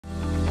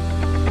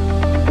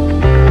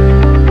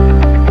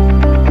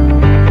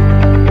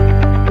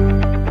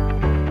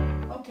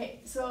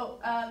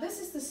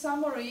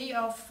summary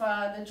of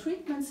the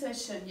treatment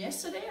session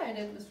yesterday I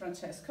did with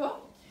Francesco.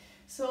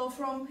 So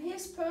from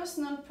his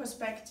personal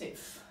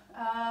perspective,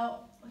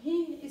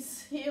 he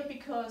is here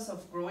because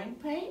of groin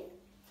pain.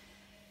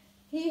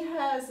 He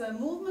has a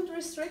movement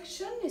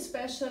restriction,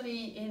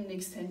 especially in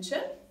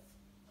extension.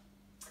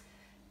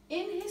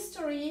 In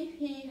history,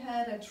 he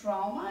had a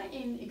trauma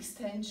in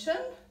extension.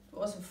 It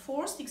was a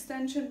forced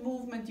extension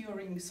movement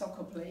during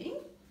soccer playing.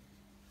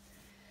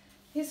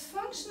 His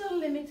functional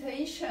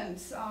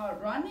limitations are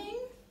running,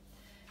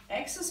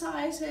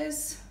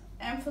 exercises,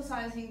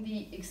 emphasizing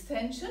the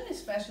extension,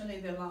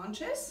 especially the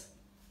lunges,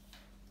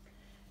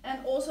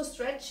 and also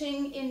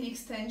stretching in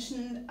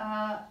extension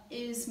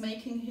is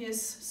making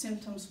his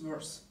symptoms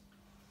worse.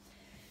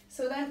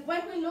 So then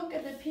when we look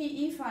at the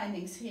PE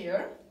findings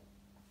here,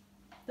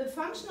 the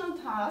functional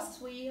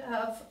tasks we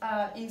have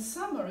in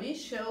summary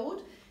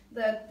showed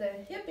that the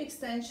hip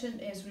extension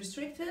is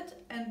restricted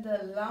and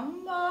the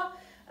lumbar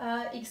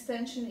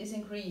extension is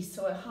increased,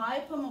 so a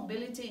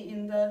hypermobility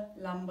in the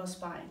lumbar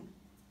spine.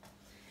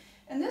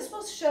 And this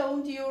was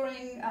shown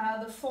during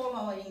the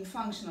following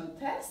functional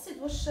tests.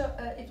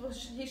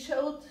 He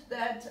showed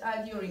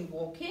that during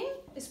walking,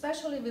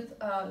 especially with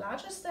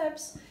larger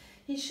steps,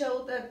 he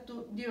showed that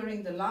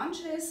during the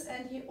lunges,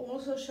 and he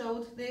also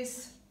showed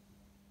this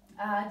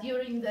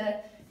during the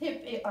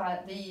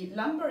the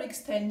lumbar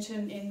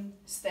extension in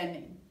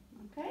standing.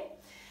 Okay,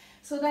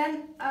 so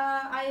then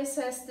I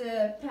assessed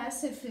the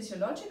passive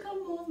physiological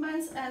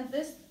movements, and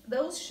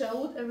those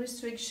showed a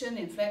restriction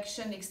in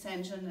flexion,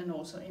 extension, and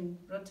also in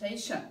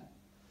rotation.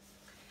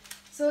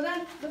 So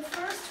then the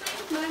first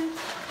treatment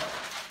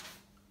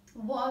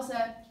was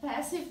a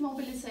passive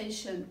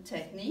mobilization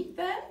technique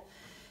then,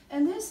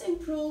 and this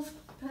improved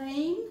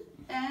pain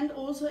and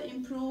also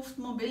improved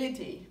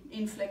mobility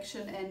in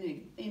flexion and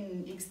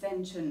in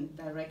extension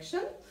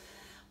direction.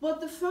 But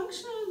the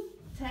functional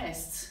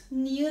tests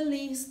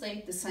nearly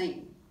stayed the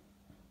same.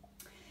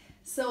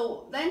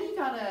 So then he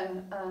got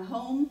a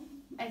home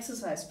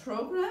exercise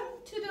program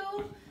to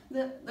do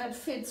that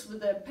fits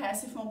with the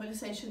passive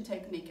mobilization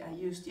technique I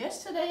used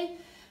yesterday.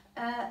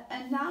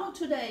 And now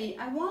today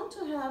I want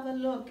to have a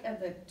look at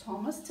the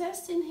Thomas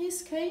test in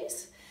his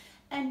case.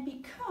 And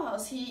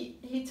because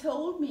he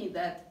told me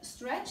that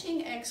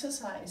stretching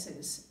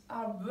exercises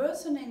are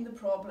worsening the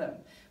problem,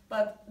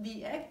 but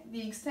the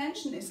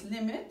extension is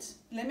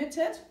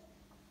limited,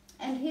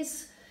 and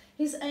his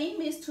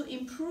aim is to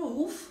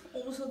improve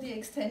also the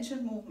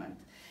extension movement.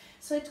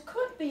 So it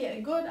could be a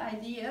good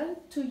idea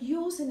to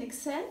use an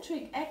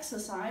eccentric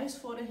exercise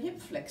for the hip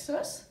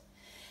flexors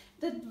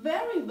that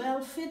very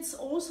well fits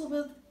also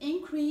with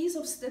increase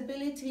of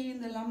stability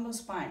in the lumbar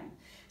spine.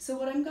 So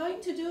what I'm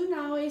going to do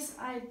now is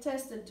I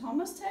test the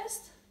Thomas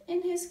test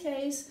in his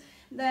case,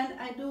 then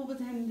I do with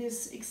him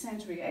this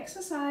eccentric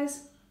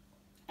exercise,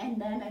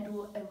 and then I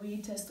do a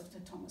retest of the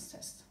Thomas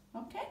test.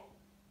 Okay?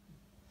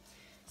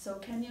 So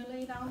can you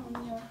lay down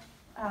on your,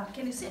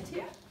 can you sit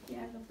here at the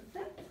end of the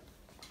tent?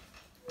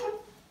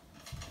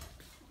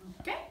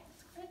 Okay,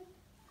 that's good.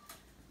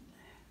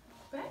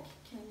 Back,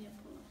 can you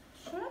pull up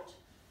the shirt?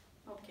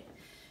 Okay,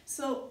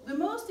 so the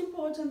most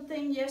important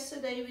thing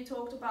yesterday we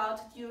talked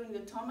about during the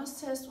Thomas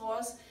test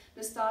was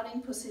the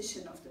starting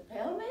position of the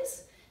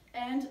pelvis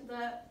and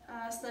the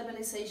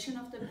stabilization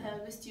of the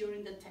pelvis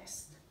during the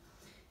test.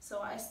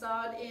 So I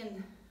start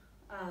in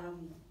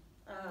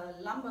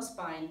lumbar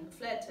spine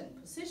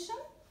flattened position,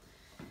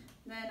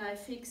 then I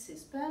fix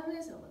his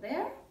pelvis over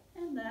there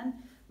and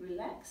then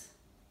relax.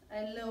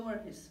 I lower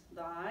his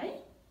thigh.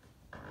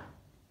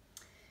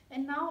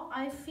 And now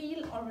I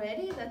feel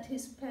already that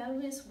his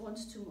pelvis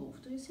wants to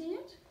move. Do you see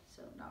it?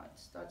 So now it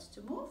starts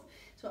to move.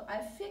 So I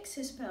fix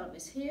his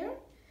pelvis here,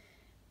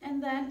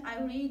 and then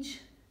I reach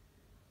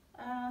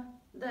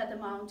that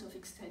amount of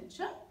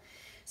extension.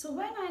 So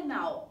when I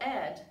now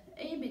add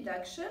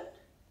abduction,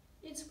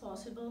 it's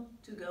possible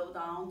to go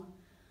down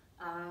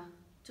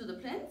to the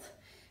plinth.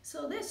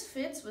 So this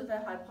fits with the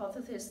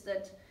hypothesis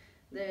that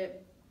the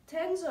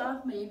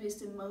tensor maybe is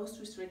the most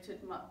restricted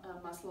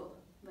muscle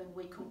when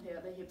we compare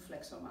the hip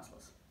flexor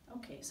muscles.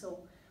 Okay, so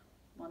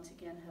once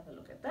again have a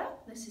look at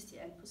that. This is the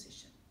end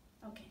position.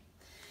 Okay,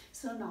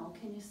 so now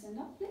can you stand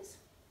up please?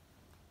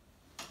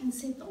 And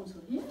sit also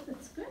here,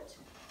 that's good.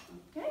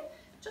 Okay,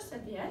 just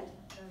at the end,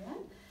 very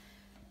end.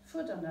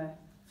 Foot on the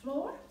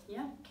floor.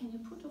 Yeah, can you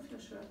put off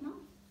your shirt now?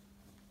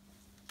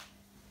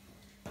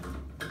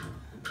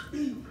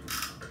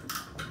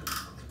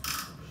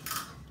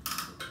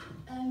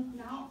 And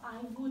now I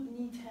would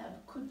need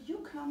help. Could you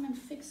come and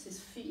fix his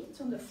feet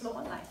on the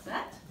floor like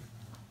that?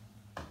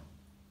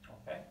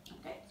 Okay.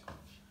 Okay.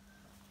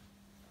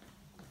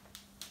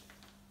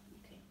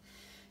 Okay.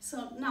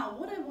 So now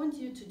what I want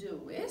you to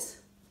do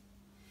is,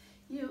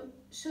 you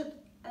should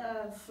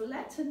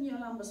flatten your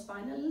lumbar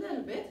spine a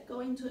little bit, go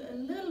into a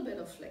little bit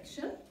of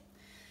flexion.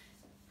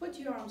 Put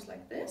your arms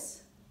like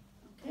this.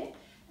 Okay.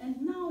 And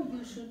now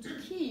you should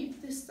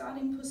keep the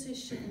starting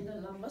position in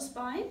the lumbar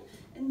spine,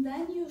 and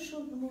then you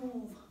should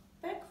move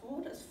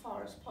backward as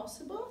far as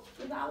possible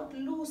without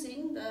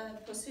losing the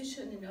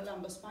position in your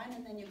lumbar spine,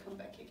 and then you come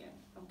back again.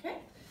 Okay?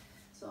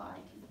 so I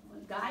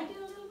will guide you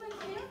a little bit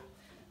here.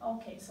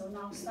 Okay, so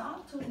now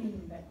start to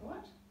lean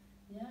backward.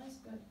 Yes,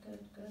 good, good,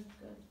 good,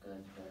 good,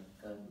 good, good,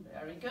 good.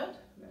 Very good,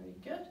 very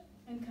good.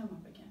 And come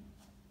up again.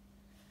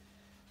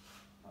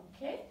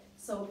 Okay,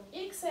 so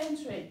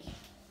eccentric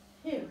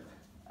hip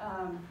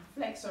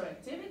flexor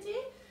activity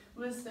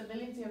with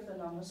stability of the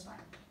lumbar spine.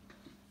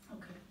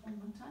 Okay, one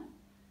more time.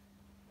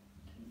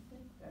 Keep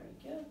it. Very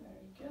good,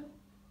 very good.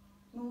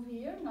 Move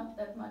here, not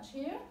that much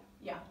here.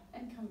 Yeah,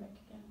 and come back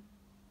again.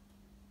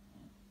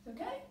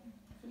 Okay?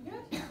 Feel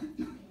good?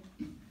 Okay.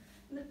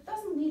 And it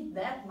doesn't need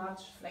that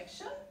much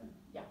flexion.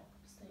 Yeah,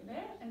 stay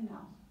there. And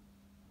now,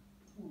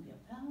 move your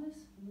pelvis.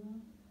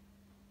 Move.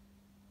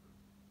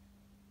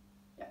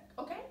 Yeah,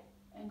 okay.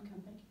 And come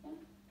back again.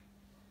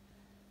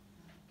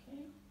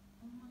 Okay,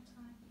 one more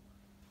time.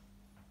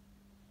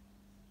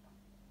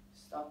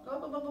 Stop. Blah,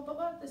 blah, blah, blah,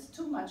 blah. There's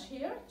too much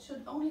here. It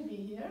should only be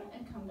here.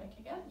 And come back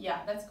again.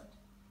 Yeah, that's good.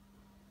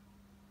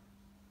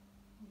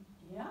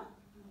 Yeah. Okay.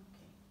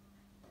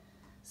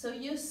 So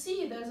you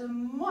see, there's a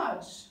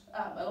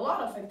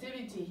lot of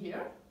activity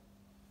here.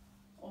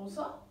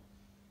 Also.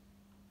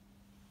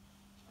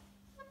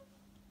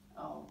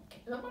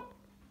 Okay.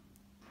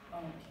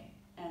 Okay.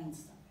 And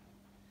stop.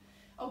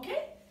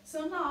 Okay.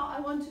 So now I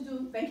want to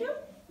do, thank you,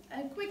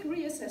 a quick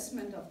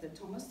reassessment of the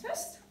Thomas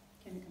test.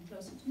 Can you come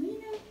closer to me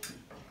again?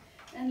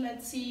 And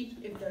let's see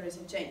if there is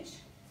a change.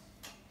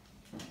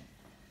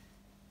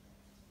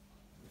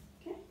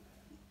 Okay.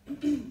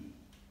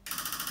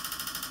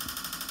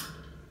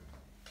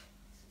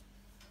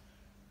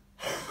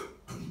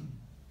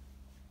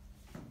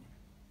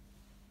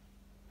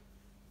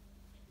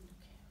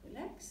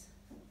 Relax.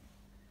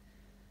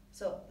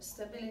 So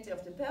stability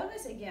of the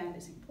pelvis again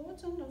is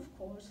important, of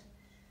course.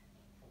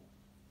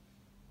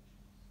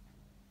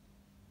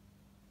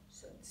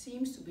 So it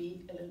seems to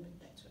be a little bit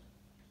better.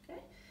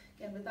 Okay?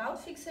 Again,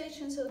 without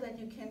fixation so that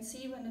you can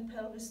see when the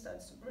pelvis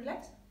starts to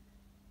relax.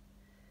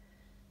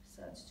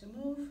 Starts to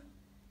move.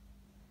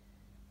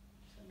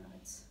 So now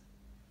it's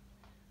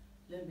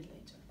a little bit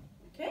later.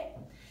 Okay?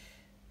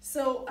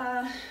 So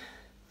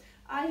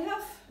I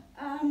have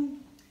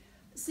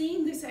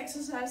seen this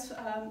exercise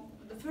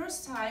the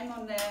first time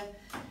on the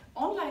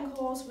online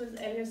course with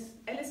Alice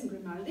and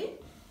Grimaldi.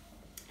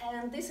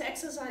 And this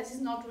exercise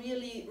is not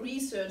really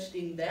researched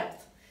in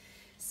depth.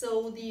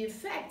 So the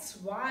effects,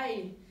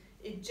 why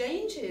it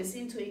changes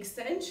into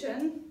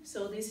extension,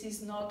 so this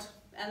is not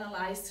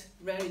analyzed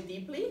very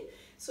deeply.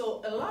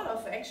 So a lot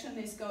of action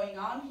is going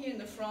on here in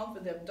the front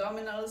with the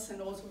abdominals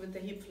and also with the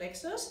hip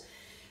flexors.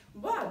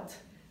 But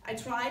I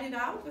tried it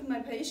out with my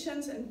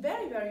patients, and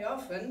very, very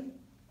often,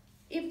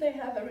 if they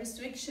have a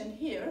restriction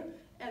here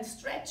and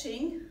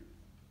stretching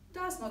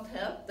does not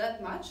help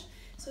that much,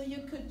 so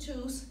you could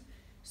choose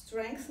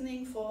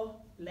strengthening for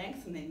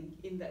lengthening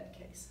in that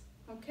case.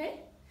 Okay?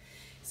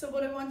 So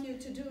what I want you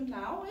to do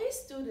now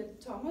is do the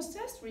Thomas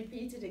test,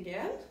 repeat it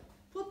again,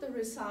 put the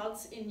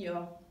results in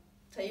your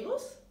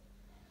tables,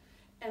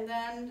 and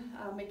then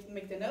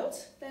make the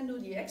notes, then do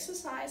the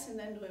exercise, and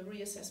then do a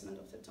reassessment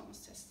of the Thomas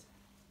test.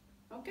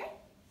 Okay?